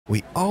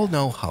We all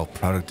know how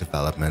product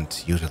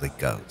development usually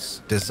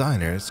goes.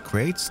 Designers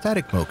create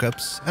static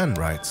mockups and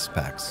write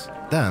specs.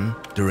 Then,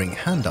 during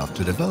handoff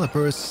to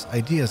developers,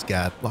 ideas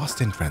get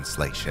lost in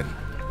translation,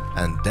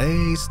 and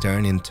days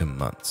turn into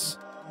months.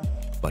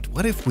 But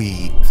what if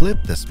we flip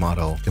this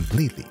model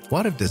completely?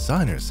 What if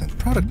designers and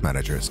product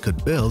managers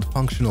could build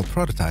functional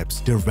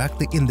prototypes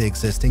directly in the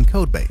existing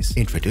codebase?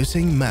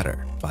 Introducing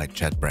Matter by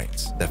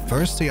JetBrains, the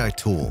first AI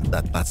tool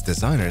that lets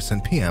designers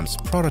and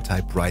PMs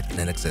prototype right in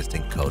an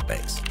existing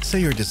codebase.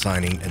 Say you're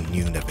designing a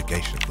new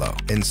navigation flow.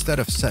 Instead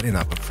of setting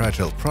up a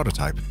fragile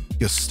prototype,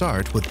 you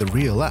start with the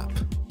real app,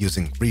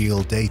 using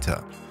real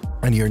data.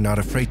 And you're not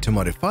afraid to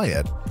modify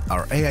it.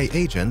 Our AI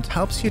agent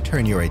helps you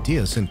turn your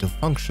ideas into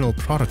functional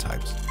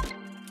prototypes.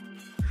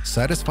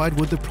 Satisfied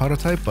with the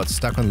prototype but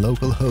stuck on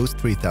localhost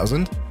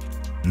 3000?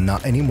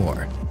 Not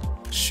anymore.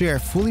 Share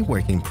fully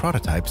working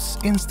prototypes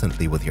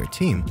instantly with your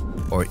team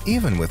or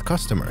even with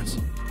customers.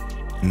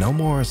 No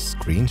more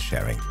screen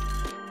sharing.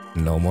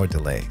 No more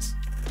delays.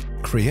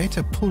 Create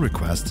a pull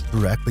request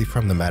directly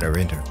from the Matter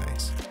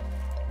interface.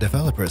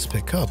 Developers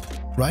pick up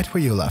right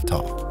where you left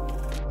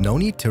off. No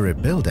need to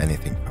rebuild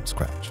anything from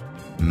scratch.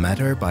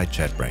 Matter by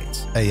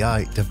JetBrains,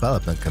 AI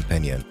development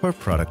companion for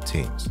product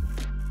teams.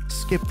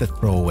 Skip the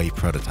throwaway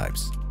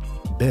prototypes.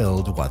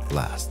 Build what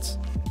lasts.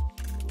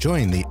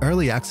 Join the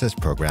Early Access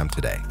program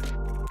today.